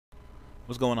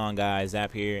What's going on, guys?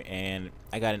 Zap here, and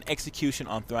I got an execution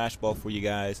on Thrashball for you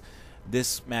guys.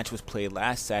 This match was played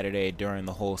last Saturday during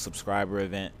the whole subscriber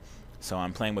event. So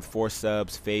I'm playing with 4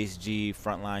 subs, FaZe G,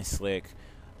 Frontline Slick,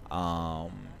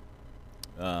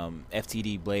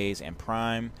 FTD Blaze, and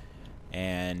Prime.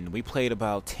 And we played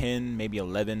about 10, maybe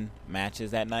 11 matches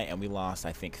that night, and we lost,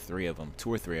 I think, 3 of them,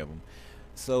 2 or 3 of them.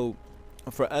 So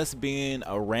for us being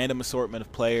a random assortment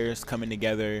of players coming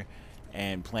together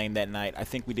and playing that night, I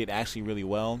think we did actually really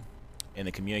well in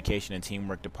the communication and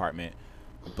teamwork department.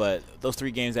 But those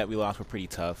 3 games that we lost were pretty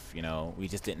tough. You know, we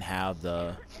just didn't have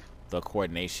the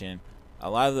coordination. A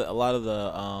lot of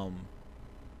the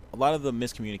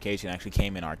miscommunication actually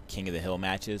came in our King of the Hill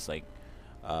matches. Like,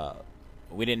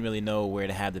 we didn't really know where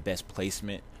to have the best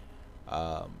placement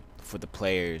for the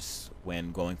players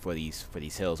when going for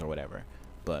these hills or whatever.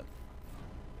 But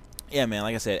yeah, man,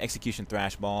 like I said, execution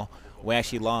Thrashball. We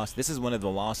actually lost. This is one of the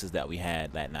losses that we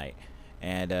had that night.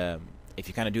 And if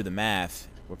you kind of do the math,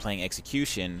 we're playing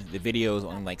execution. The video is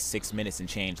only like 6 minutes and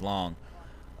change long.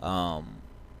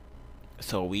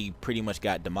 So we pretty much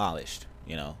got demolished,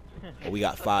 you know. We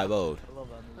got 5-0'd.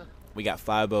 We got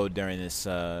 5-0'd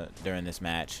during this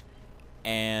match.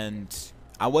 And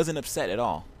I wasn't upset at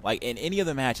all. Like in any of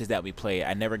the matches that we played,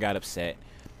 I never got upset.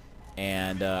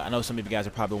 And I know some of you guys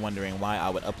are probably wondering why I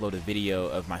would upload a video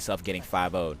of myself getting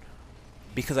 5-0'd.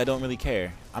 Because I don't really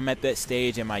care. I'm at that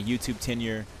stage in my YouTube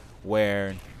tenure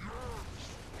where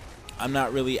I'm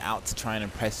not really out to try and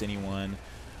impress anyone.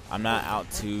 I'm not out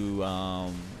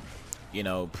to, you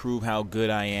know, prove how good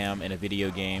I am in a video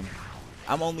game.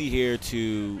 I'm only here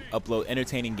to upload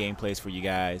entertaining gameplays for you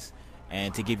guys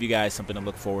and to give you guys something to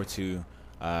look forward to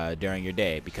during your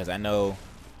day. Because I know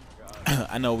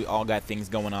we all got things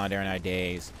going on during our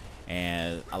days,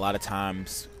 and a lot of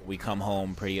times we come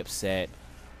home pretty upset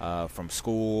from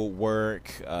school,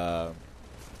 work,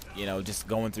 you know, just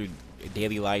going through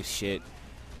daily life shit,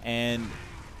 and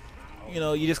you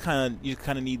know, you kind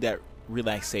of need that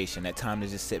relaxation, that time to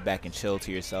just sit back and chill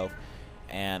to yourself.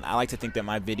 And I like to think that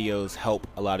my videos help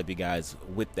a lot of you guys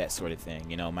with that sort of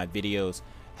thing. You know, my videos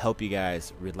help you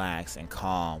guys relax and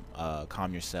calm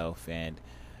yourself, and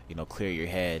you know, clear your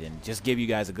head and just give you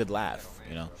guys a good laugh,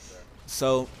 you know.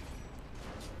 So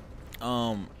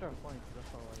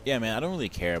yeah, man, I don't really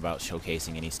care about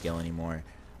showcasing any skill anymore.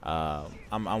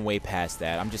 I'm way past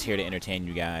that. I'm just here to entertain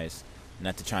you guys,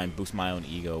 not to try and boost my own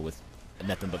ego with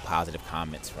nothing but positive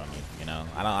comments from you. You know,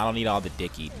 I don't need all the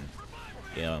dick eating.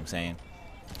 You know what I'm saying?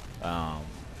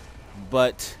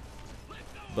 But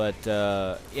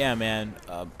yeah, man.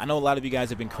 I know a lot of you guys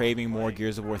have been craving more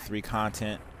Gears of War 3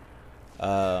 content.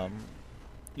 You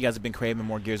guys have been craving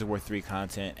more Gears of War 3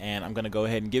 content, and I'm gonna go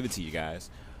ahead and give it to you guys.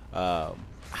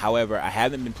 However, I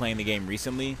haven't been playing the game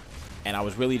recently, and I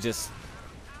was really just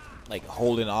like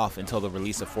holding off until the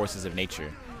release of Forces of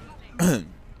Nature.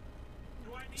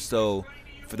 So,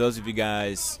 for those of you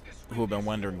guys who have been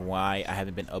wondering why I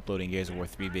haven't been uploading Gears of War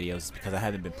 3 videos, it's because I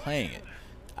haven't been playing it.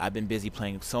 I've been busy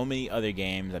playing so many other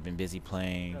games. I've been busy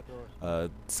playing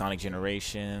Sonic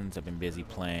Generations. I've been busy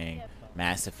playing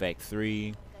Mass Effect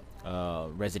 3,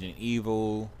 Resident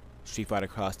Evil, Street Fighter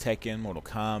Cross Tekken, Mortal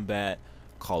Kombat,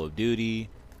 Call of Duty.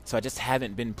 So I just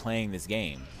haven't been playing this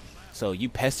game. So you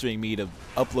pestering me to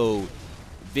upload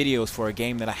videos for a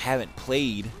game that I haven't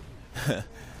played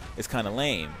is kind of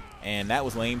lame. And that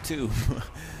was lame too.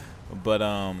 But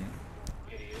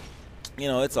you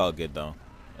know, it's all good though.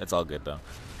 It's all good though.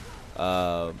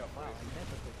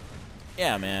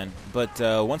 Yeah, man. But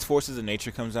once Forces of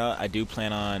Nature comes out, I do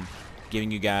plan on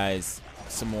giving you guys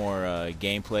some more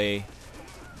gameplay,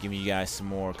 giving you guys some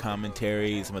more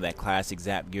commentary, some of that classic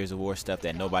Zap Gears of War stuff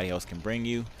that nobody else can bring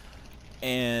you.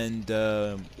 And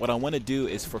what I want to do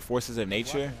is, for Forces of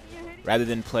Nature, rather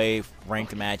than play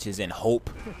ranked matches and hope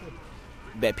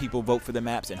that people vote for the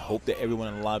maps and hope that everyone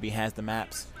in the lobby has the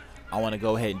maps, I want to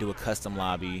go ahead and do a custom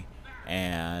lobby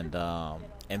and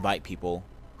invite people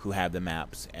who have the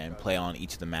maps and play on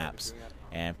each of the maps,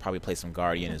 and probably play some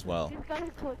Guardian as well.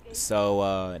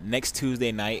 So next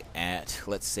Tuesday night at,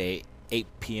 let's say, 8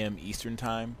 p.m. Eastern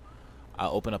time,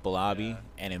 I'll open up a lobby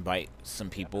and invite some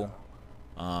people,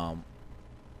 and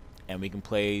we can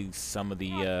play some of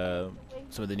the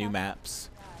new maps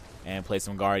and play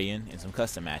some Guardian and some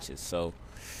custom matches. So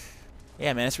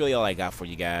yeah, man, that's really all I got for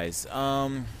you guys.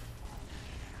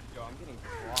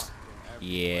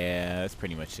 Yeah, that's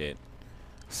pretty much it.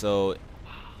 So,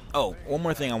 oh, one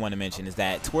more thing I want to mention is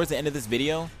that towards the end of this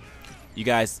video, you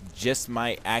guys just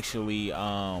might actually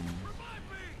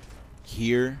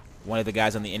hear one of the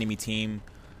guys on the enemy team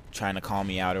trying to call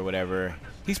me out or whatever.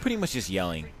 He's pretty much just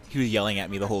yelling. He was yelling at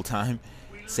me the whole time.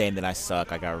 saying that I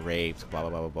suck, I got raped, blah blah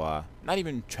blah blah blah. Not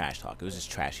even trash talk. It was just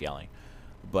trash yelling.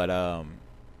 But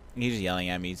he was yelling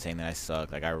at me, saying that I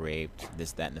suck, like I raped,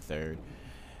 this, that, and the third.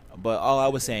 But all I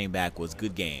was saying back was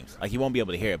good games. Like, he won't be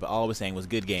able to hear it, but all I was saying was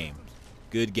good games,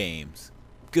 good games,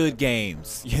 good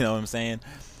games. You know what I'm saying?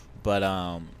 But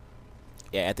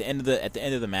yeah, at the end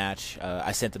of the match,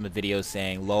 I sent him a video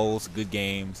saying "lols, good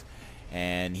games,"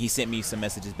 and he sent me some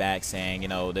messages back saying, you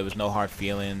know, there was no hard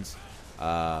feelings.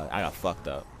 I got fucked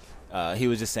up. He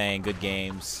was just saying good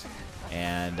games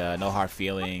and no hard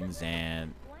feelings,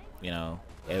 and you know,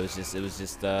 it was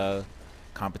just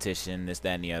competition, this,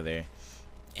 that, and the other.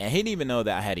 And he didn't even know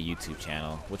that I had a YouTube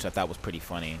channel, which I thought was pretty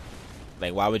funny.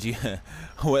 Like, why would you?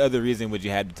 What other reason would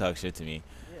you have to talk shit to me,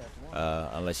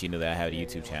 unless you knew that I had a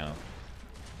YouTube channel?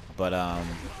 But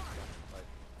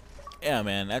yeah,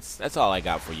 man, that's all I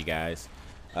got for you guys.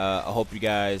 I hope you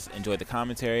guys enjoyed the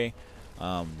commentary.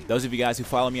 Those of you guys who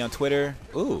follow me on Twitter,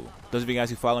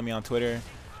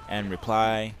 and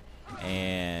reply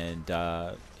and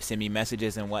send me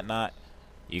messages and whatnot,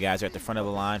 you guys are at the front of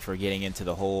the line for getting into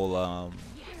the whole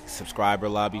subscriber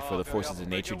lobby for the Forces of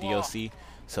Nature DLC.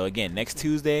 So again, next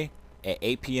Tuesday at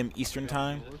 8 p.m. Eastern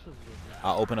Time,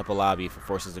 I'll open up a lobby for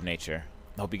Forces of Nature.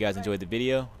 I hope you guys enjoyed the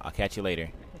video. I'll catch you later.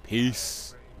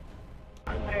 Peace.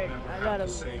 I gotta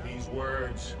say these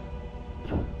words.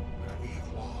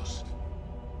 We've lost.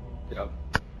 Yep.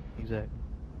 Exactly.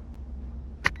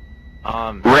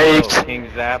 Raped. King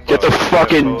Zappa. Get the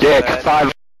fucking dick.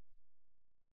 5